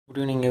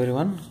Good evening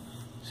everyone.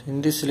 So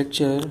in this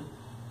lecture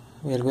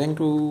we are going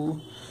to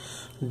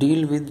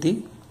deal with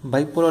the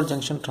bipolar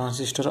junction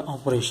transistor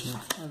operation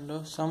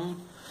and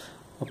some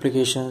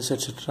applications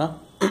etc.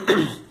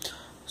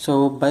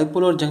 So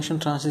bipolar junction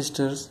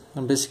transistors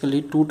are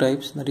basically two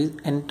types, that is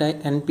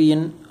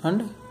NPN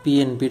and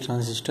PNP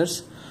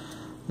transistors.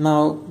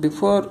 Now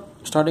before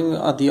starting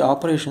the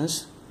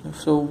operations,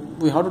 so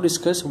we have to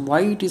discuss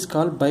why it is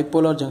called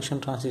bipolar junction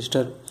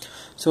transistor.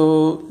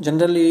 So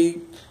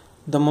generally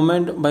the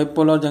moment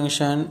bipolar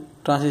junction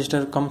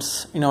transistor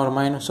comes in our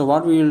mind, so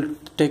what we will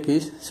take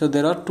is, so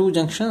there are two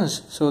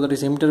junctions, so that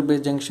is emitter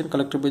based junction,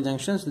 collector based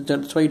junctions.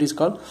 That's why it is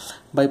called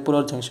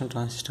bipolar junction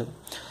transistor.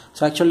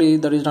 So actually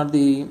that is not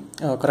the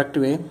correct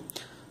way.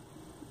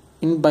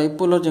 In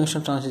bipolar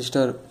junction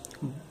transistor,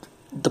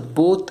 the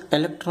both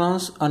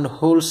electrons and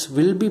holes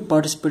will be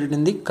participated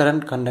in the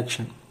current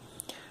conduction,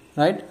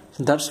 right?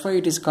 So that's why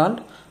it is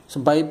called. So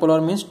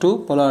bipolar means two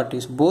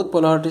polarities. Both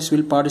polarities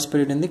will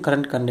participate in the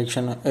current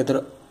conduction,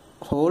 either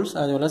holes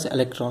as well as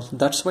electrons.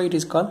 That's why it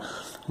is called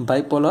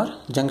bipolar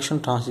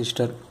junction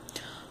transistor.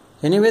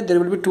 Anyway, there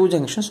will be two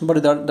junctions,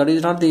 but that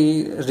is not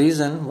the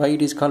reason why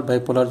it is called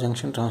bipolar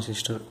junction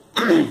transistor.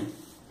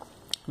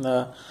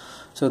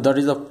 So that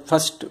is the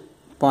first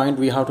point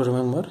we have to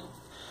remember.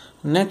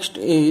 Next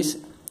is,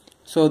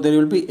 so there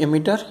will be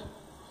emitter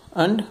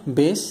and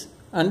base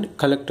and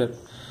collector.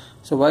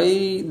 So why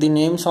the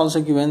names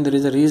also given, there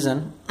is a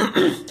reason.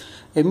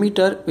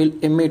 Emitter will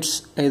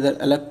emits either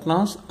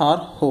electrons or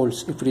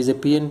holes. If it is a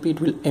PNP,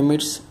 it will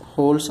emits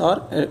holes,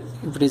 or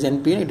if it is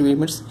NPN, it will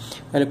emits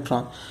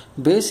electron.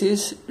 Base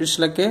is, it's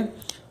like a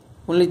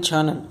only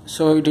channel,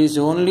 so it is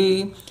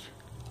only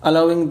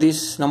allowing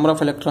this number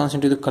of electrons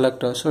into the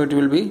collector, so it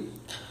will be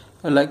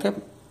like a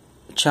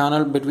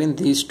channel between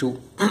these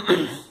two.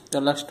 The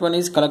last one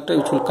is collector,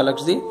 which will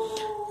collect the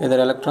either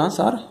electrons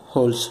or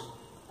holes.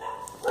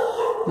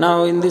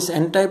 Now in this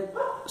n-type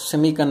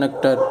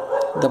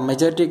semiconductor, the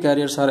majority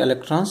carriers are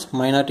electrons,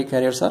 minority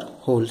carriers are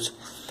holes.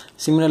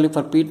 Similarly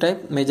for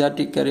p-type,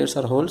 majority carriers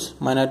are holes,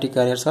 minority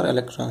carriers are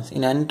electrons.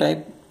 In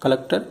n-type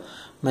collector,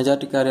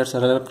 majority carriers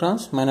are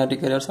electrons, minority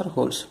carriers are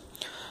holes.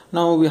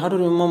 Now we have to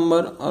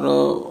remember,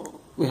 or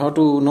we have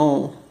to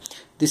know,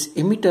 this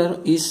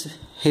emitter is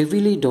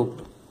heavily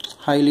doped,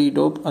 highly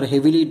doped or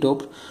heavily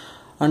doped,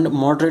 and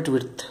moderate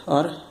width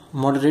or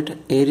moderate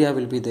area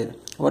will be there.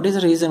 What is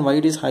the reason why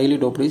it is highly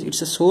doped?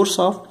 It's a source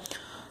of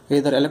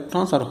either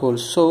electrons or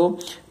holes. So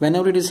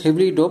whenever it is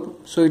heavily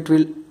doped, so it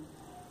will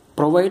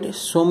provide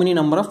so many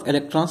number of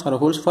electrons or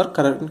holes for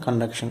current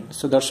conduction.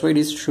 So that's why it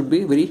is should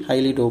be very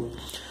highly doped.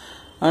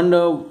 And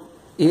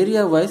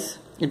area wise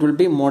it will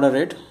be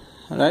moderate,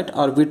 right?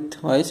 Or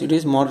width wise it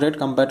is moderate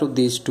compared to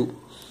these two.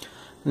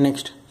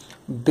 Next,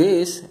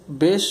 base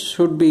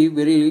should be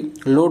very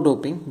low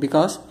doping,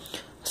 because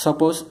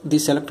suppose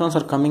these electrons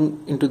are coming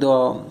into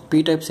the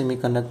p-type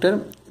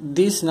semiconductor,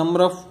 this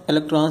number of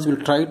electrons will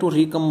try to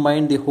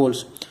recombine the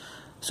holes.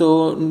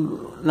 So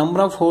number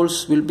of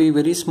holes will be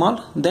very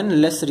small,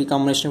 then less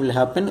recombination will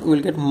happen, we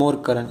will get more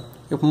current.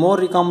 If more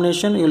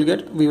recombination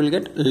we will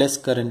get less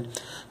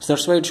current. So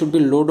that's why it should be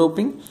low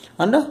doping,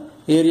 and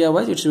area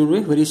wise it should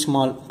be very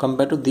small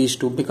compared to these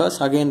two,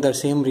 because again the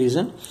same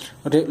reason,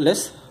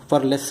 less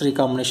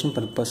recombination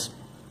purpose.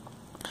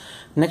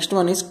 Next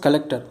one is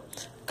collector.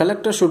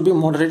 Collector should be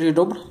moderately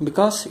doped,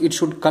 because it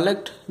should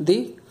collect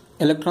the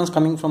electrons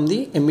coming from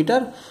the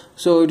emitter,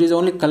 so it is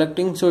only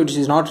collecting, so it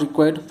is not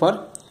required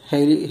for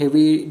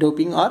heavy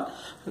doping or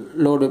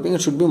low doping.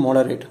 It should be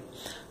moderate.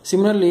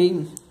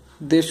 Similarly,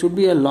 there should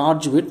be a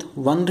large width.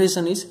 One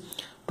reason is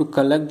to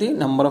collect the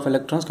number of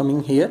electrons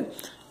coming here,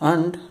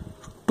 and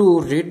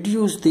to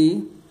reduce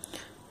the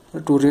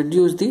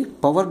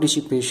power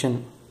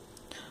dissipation.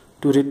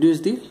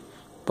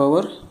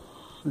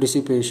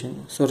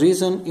 So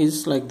reason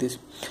is like this.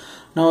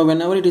 Now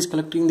whenever it is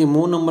collecting the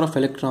more number of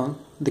electrons,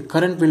 the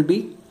current will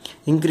be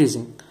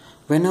increasing.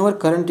 Whenever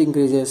current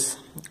increases,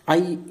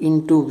 I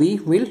into V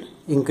will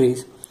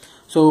increase.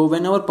 So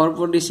whenever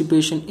power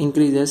dissipation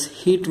increases,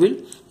 heat will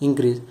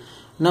increase.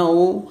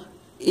 Now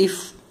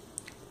if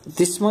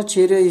this much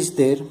area is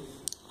there,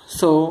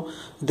 so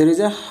there is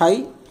a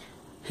high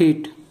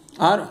heat,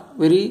 or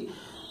very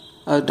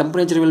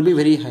temperature will be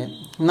very high.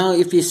 Now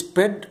if we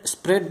spread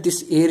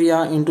this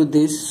area into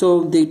this,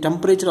 so the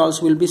temperature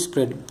also will be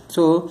spread.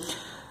 So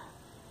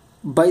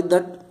by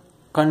that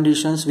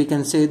conditions we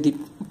can say the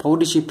power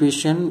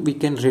dissipation we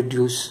can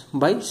reduce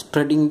by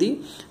spreading the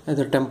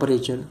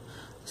temperature.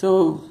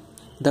 So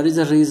that is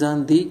the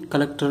reason the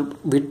collector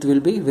width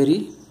will be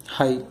very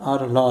high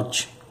or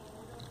large.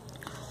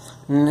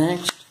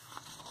 Next,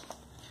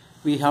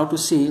 we have to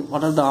see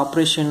what are the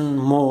operating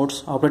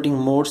modes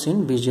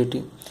in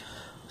BJT.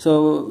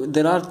 So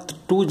there are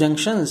two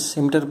junctions,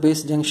 emitter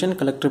based junction,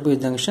 collector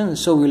based junction.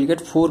 So we will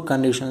get four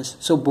conditions.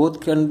 So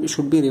both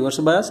should be reverse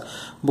bias.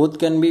 One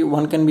can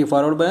be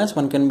forward bias,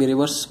 one can be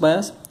reverse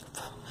bias.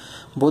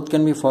 Both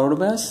can be forward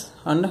bias,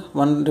 and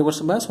one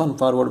reverse bias, one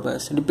forward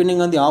bias.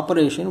 Depending on the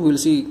operation, we will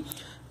see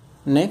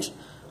next.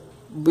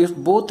 If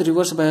both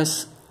reverse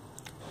bias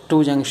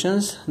two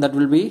junctions, that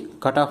will be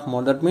cutoff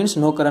mode. That means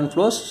no current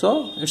flows,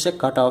 so it's a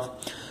cutoff.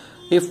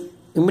 If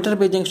emitter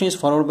base junction is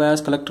forward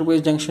bias, collector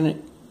base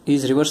junction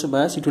is reverse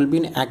bias, it will be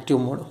in active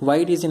mode. Why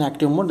it is in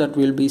active mode, that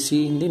will be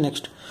see in the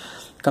next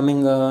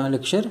coming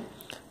lecture.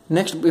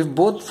 Next, if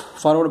both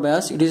forward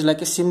bias, it is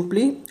like a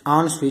simply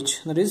on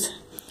switch, that is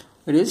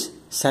it is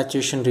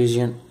saturation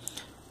region.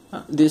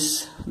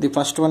 The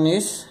first one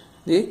is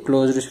the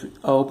closed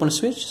open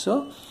switch,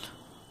 so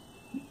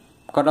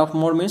cutoff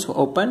mode means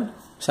open,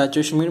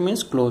 saturation mode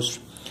means closed.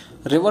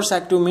 Reverse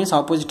active means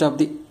opposite of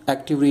the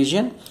active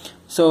region.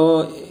 So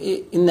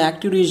in the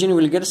active region you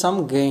will get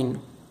some gain,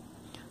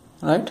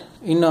 right?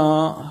 In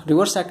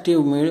reverse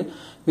active mode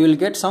we will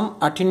get some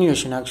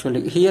attenuation.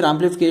 Actually here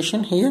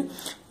amplification, here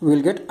we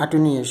will get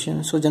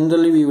attenuation. So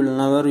generally we will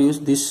never use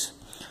this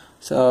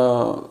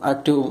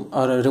active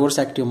or reverse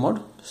active mode.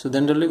 So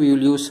generally we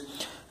will use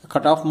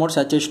cutoff mode,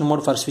 saturation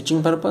mode for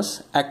switching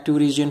purpose, active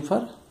region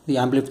for the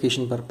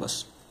amplification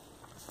purpose.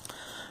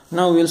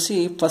 Now we will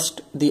see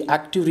first the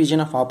active region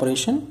of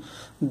operation,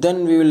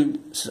 then we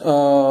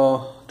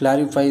will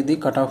clarify the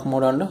cutoff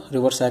mode and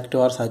reverse active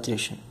or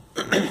saturation.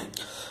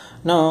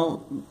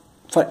 Now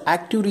for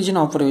active region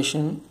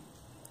operation,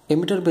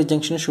 emitter base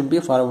junction should be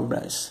a forward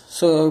bias.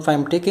 So if I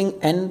am taking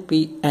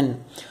NPN,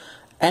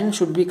 N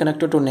should be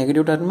connected to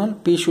negative terminal,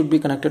 P should be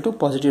connected to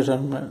positive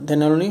terminal,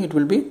 then only it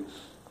will be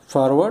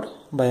forward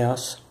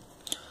bias.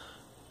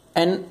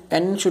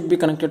 N should be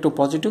connected to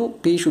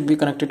positive, P should be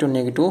connected to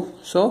negative,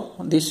 so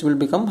this will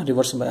become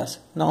reverse bias.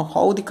 Now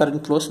how the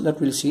current flows,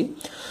 that we'll see,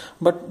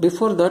 but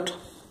before that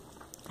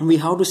we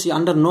have to see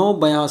under no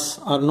bias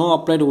or no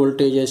applied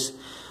voltages,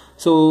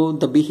 so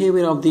the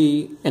behavior of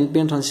the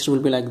NPN transistor will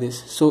be like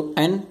this. So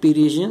NP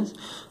regions,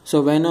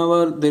 so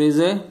whenever there is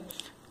a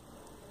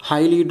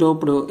highly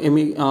doped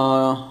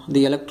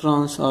the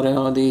electrons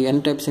or the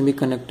n-type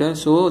semiconductor,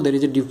 so there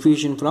is a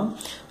diffusion from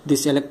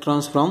this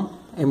electrons from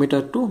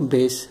emitter to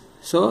base,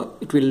 so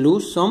it will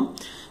lose some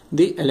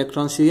the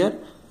electrons here,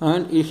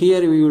 and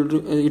here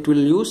it will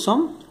use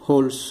some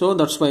holes. So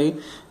that's why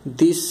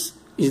this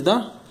is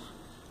the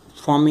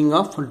forming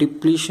of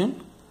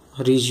depletion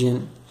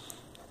region.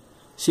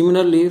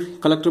 Similarly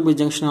collector base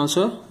junction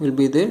also will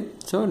be there,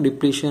 so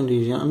depletion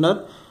region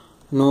under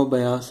no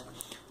bias.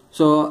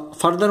 So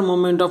further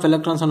movement of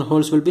electrons and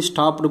holes will be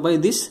stopped by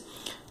this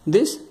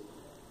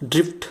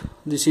drift.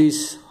 This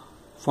is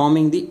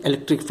forming the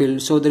electric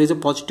field. So there is a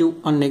positive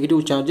and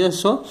negative charges,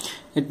 so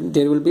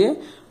there will be a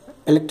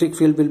electric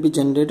field will be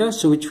generated,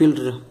 so which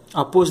will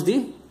oppose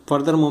the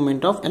further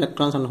movement of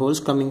electrons and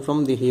holes coming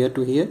from the here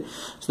to here.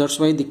 So that's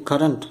why the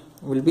current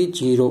will be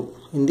zero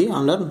in the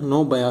under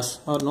no bias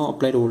or no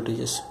applied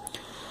voltages.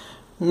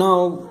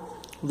 Now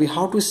we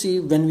have to see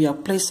when we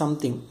apply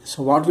something,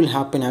 so what will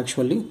happen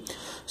actually.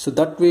 So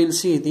that we will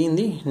see in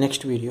the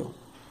next video,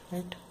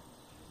 right?